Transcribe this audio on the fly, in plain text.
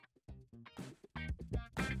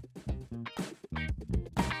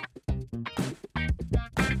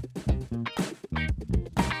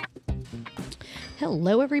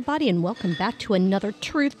Hello, everybody, and welcome back to another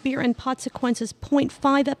Truth, Beer, and Podsequences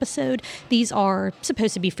 .5 episode. These are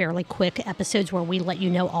supposed to be fairly quick episodes where we let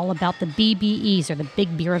you know all about the BBEs, or the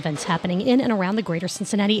big beer events happening in and around the greater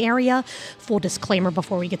Cincinnati area. Full disclaimer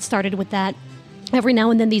before we get started with that. Every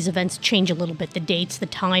now and then these events change a little bit, the dates, the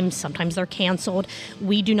times, sometimes they're canceled.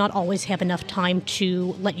 We do not always have enough time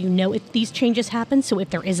to let you know if these changes happen, so if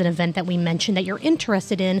there is an event that we mention that you're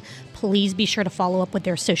interested in, please be sure to follow up with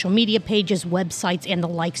their social media pages, websites, and the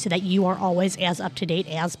like so that you are always as up-to-date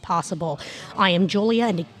as possible. I am Julia,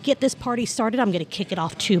 and to get this party started, I'm going to kick it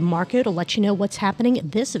off to Marco to let you know what's happening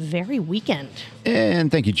this very weekend.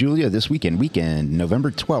 And thank you, Julia. This weekend,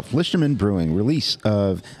 November 12th, Listerman Brewing, release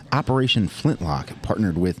of Operation Flintlock,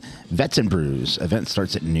 partnered with Vets and Brews. Event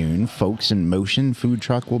starts at noon. Folks in Motion food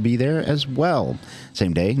truck will be there as well.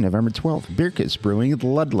 Same day, November 12th, Beerkus Brewing at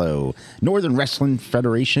Ludlow. Northern Wrestling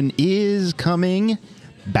Federation is coming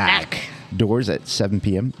back. Doors at 7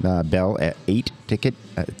 p.m., bell at 8.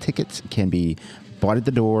 Tickets can be bought at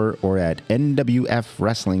the door or at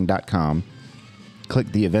nwfwrestling.com.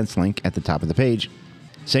 Click the events link at the top of the page.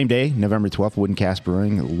 Same day, November 12th, Wooden Cast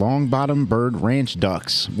Brewing, Long Bottom Bird Ranch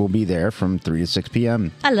Ducks will be there from 3 to 6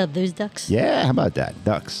 p.m. I love those ducks. Yeah, how about that?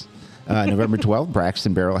 Ducks. November 12th,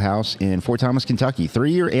 Braxton Barrel House in Fort Thomas, Kentucky.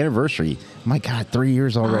 3-year anniversary. My God, 3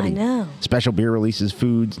 years already. I know. Special beer releases,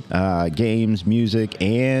 food, games, music,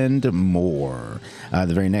 and more.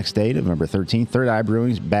 The very next day, November 13th, Third Eye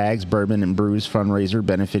Brewing's Bags, Bourbon, and Brews fundraiser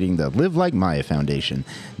benefiting the Live Like Maya Foundation.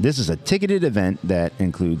 This is a ticketed event that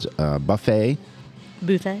includes buffet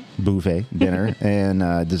dinner,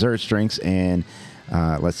 and desserts, drinks, and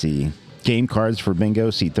game cards for bingo.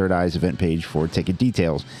 See Third Eye's event page for ticket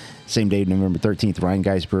details. Same day, November 13th, Ryan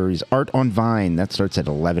Geist Brewery's Art on Vine. That starts at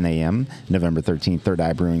 11 a.m. November 13th, Third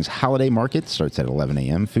Eye Brewing's Holiday Market starts at 11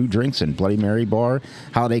 a.m. Food, drinks, and Bloody Mary bar,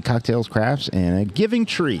 holiday cocktails, crafts, and a giving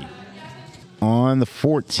tree. On the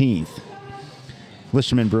 14th,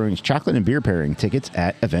 Listerman Brewing's Chocolate and Beer Pairing. Tickets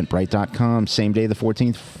at eventbrite.com. Same day, the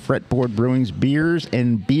 14th, Fretboard Brewing's Beers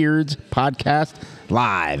and Beards podcast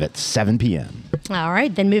live at 7 p.m. All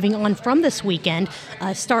right, then moving on from this weekend,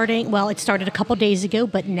 it started a couple days ago,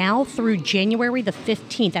 but now through January the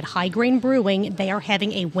 15th at High Grain Brewing, they are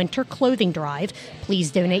having a winter clothing drive. Please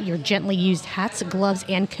donate your gently used hats, gloves,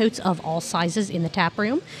 and coats of all sizes in the tap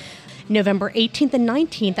room. November 18th and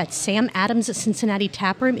 19th at Sam Adams Cincinnati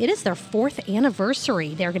Taproom. It is their 4th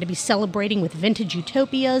anniversary. They're going to be celebrating with vintage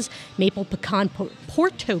utopias, maple pecan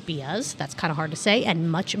portopias, that's kind of hard to say,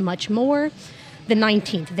 and much, much more. The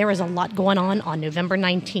 19th, there is a lot going on November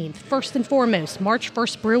 19th. First and foremost, March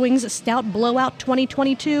 1st Brewing's Stout Blowout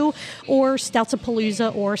 2022, or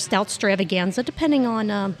Stoutsapalooza, or Stout Stravaganza, depending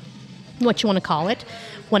on what you want to call it.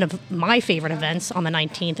 One of my favorite events on the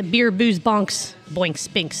 19th, Beer, Booze, Bonks,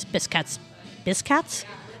 Boinks, Binks, Biscats,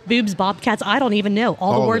 Boobs, Bobcats, I don't even know.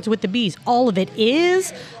 All the words with the B's. All of it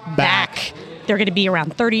is back. They're going to be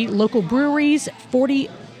around 30 local breweries, 40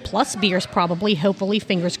 plus beers probably, hopefully,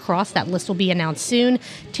 fingers crossed. That list will be announced soon.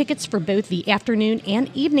 Tickets for both the afternoon and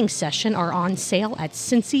evening session are on sale at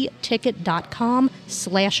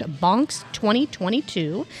cincyticket.com/bonks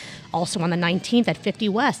 2022. Also on the 19th at 50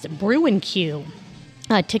 West, Brew & Q.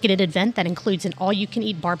 A ticketed event that includes an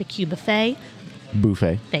all-you-can-eat barbecue buffet.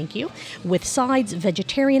 Thank you. With sides,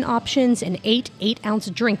 vegetarian options, and 8 8-ounce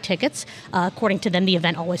drink tickets. According to them, the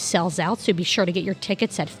event always sells out, so be sure to get your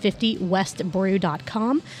tickets at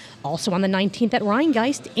 50westbrew.com. Also on the 19th at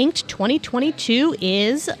Rheingeist, Inked 2022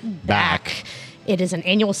 is back. It is an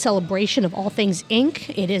annual celebration of all things ink.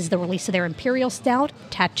 It is the release of their Imperial Stout.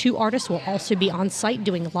 Tattoo artists will also be on site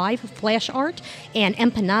doing live flash art, and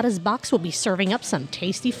Empanadas Box will be serving up some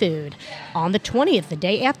tasty food. On the 20th, the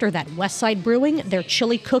day after that, Westside Brewing, their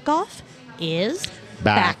chili cook-off is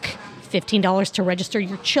back. $15 to register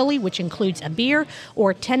your chili, which includes a beer,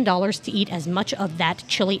 or $10 to eat as much of that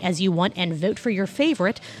chili as you want and vote for your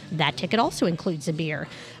favorite. That ticket also includes a beer.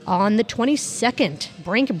 On the 22nd,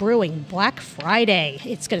 Brink Brewing Black Friday.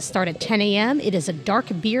 It's going to start at 10 a.m. It is a dark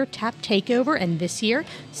beer tap takeover, and this year,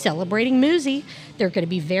 celebrating Moozy. There are going to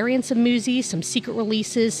be variants of Moozy, some secret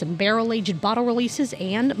releases, some barrel-aged bottle releases,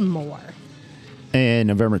 and more. And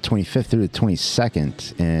November 25th through the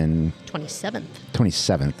 22nd and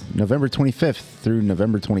 27th. November 25th through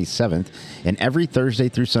November 27th. And every Thursday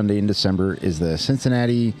through Sunday in December is the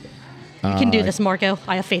Cincinnati... You can do this, Marco.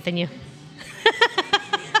 I have faith in you.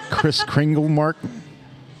 Chris Kringle Market?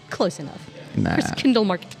 Close enough. Nah. Chris Kindle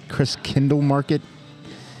Market.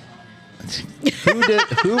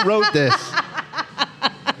 Who wrote this?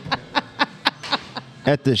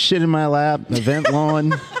 At the Shit in My Lap event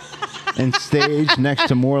lawn and stage next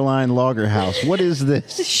to Moorline Lager House. What is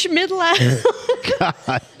this? Schmidlap.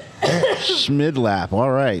 God. Schmidlap.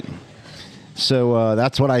 All right. So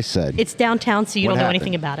that's what I said. It's downtown, so you don't know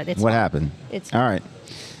anything about it. What happened? All right.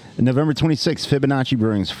 November 26th, Fibonacci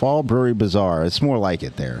Brewing's Fall Brewery Bazaar. It's more like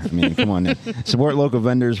it there. I mean, come on in. Support local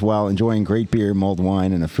vendors while enjoying great beer, mulled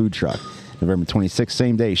wine, and a food truck. November 26th,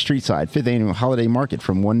 same day, Streetside, 5th Annual Holiday Market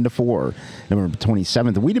from 1 to 4. November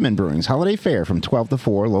 27th, Wiedemann Brewing's Holiday Fair from 12 to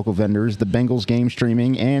 4. Local vendors, the Bengals game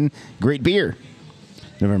streaming, and great beer.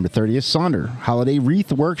 November 30th, Sonder Holiday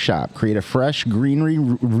Wreath Workshop. Create a fresh greenery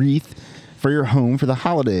wreath for your home for the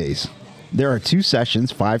holidays. There are 2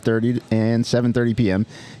 sessions, 5:30 and 7:30 p.m.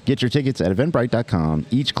 Get your tickets at eventbrite.com.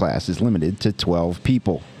 Each class is limited to 12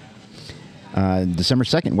 people. December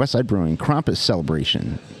 2nd, Westside Brewing Krampus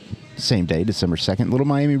Celebration. Same day, December 2nd, Little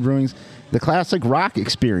Miami Brewing's The Classic Rock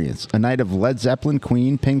Experience, a night of Led Zeppelin,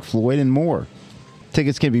 Queen, Pink Floyd, and more.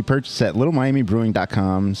 Tickets can be purchased at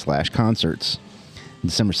littlemiamibrewing.com/concerts.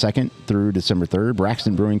 December 2nd through December 3rd,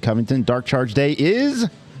 Braxton Brewing Covington Dark Charge Day is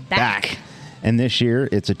back. And this year,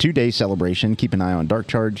 it's a 2-day celebration. Keep an eye on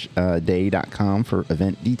darkchargeday.com for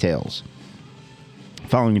event details.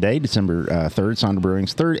 Following day, December 3rd, Sonder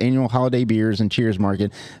Brewing's 3rd Annual Holiday Beers and Cheers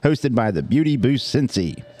Market, hosted by the Beauty Boost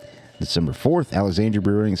Cincy. December 4th, Alexandria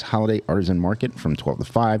Brewing's Holiday Artisan Market from 12 to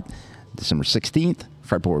 5. December 16th,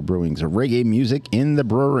 Fretboard Brewing's Reggae Music in the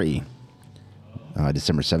Brewery.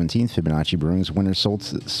 December 17th, Fibonacci Brewing's Winter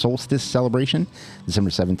Solstice Celebration.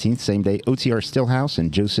 December 17th, same day, OTR Stillhouse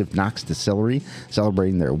and Joseph Knox Distillery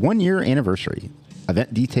celebrating their 1-year anniversary.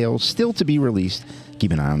 Event details still to be released.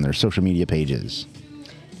 Keep an eye on their social media pages.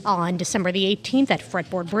 On December the 18th at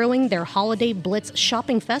Fretboard Brewing, their Holiday Blitz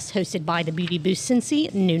Shopping Fest hosted by the Beauty Boost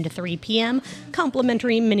Cincy, noon to 3 p.m.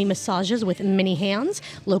 Complimentary mini massages with mini hands,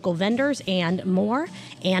 local vendors, and more.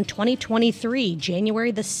 And 2023, January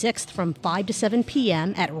the 6th from 5 to 7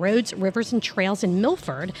 p.m. at Roads, Rivers, and Trails in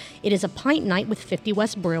Milford. It is a pint night with 50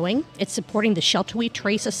 West Brewing. It's supporting the Sheltowee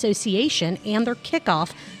Trace Association and their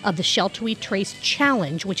kickoff of the Sheltowee Trace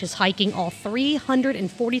Challenge, which is hiking all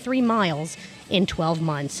 343 miles in 12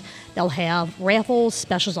 months. They'll have raffles,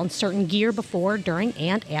 specials on certain gear before, during,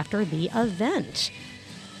 and after the event.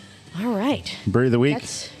 All right. Brew of the week.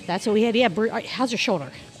 That's what we had. Yeah, how's your shoulder?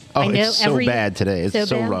 Oh, it's so bad today. It's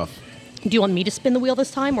so rough. Do you want me to spin the wheel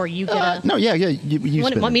this time, or are you gonna? No, yeah. You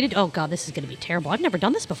want me to? Oh God, this is gonna be terrible. I've never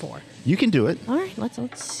done this before. You can do it. All right, let's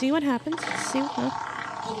see what happens.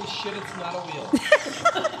 Holy shit! It's not a wheel.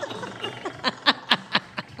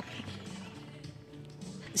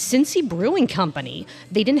 Cincy Brewing Company.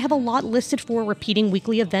 They didn't have a lot listed for repeating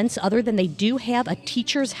weekly events other than they do have a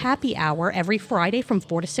teacher's happy hour every Friday from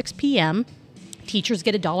 4 to 6 p.m. Teachers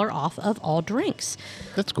get $1 off of all drinks.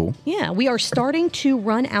 That's cool. Yeah, we are starting to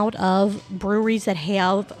run out of breweries that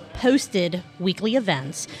have posted weekly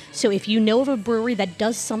events. So if you know of a brewery that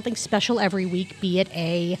does something special every week, be it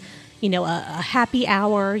a happy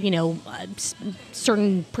hour, a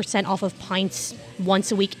certain percent off of pints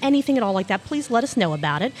once a week, anything at all like that, please let us know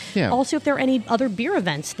about it. Yeah. Also, if there are any other beer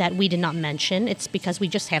events that we did not mention, it's because we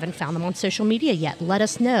just haven't found them on social media yet. Let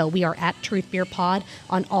us know. We are at Truth Beer Pod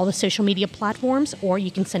on all the social media platforms, or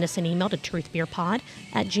you can send us an email to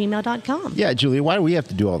truthbeerpod@gmail.com. Yeah, Julia, why do we have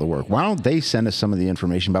to do all the work? Why don't they send us some of the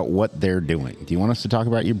information about what they're doing? Do you want us to talk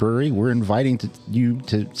about your brewery? We're inviting you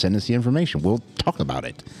to send us the information. We'll talk about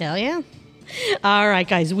it. Hell yeah. All right,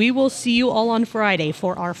 guys, we will see you all on Friday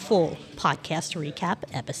for our full podcast recap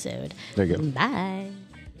episode. There you go. Bye.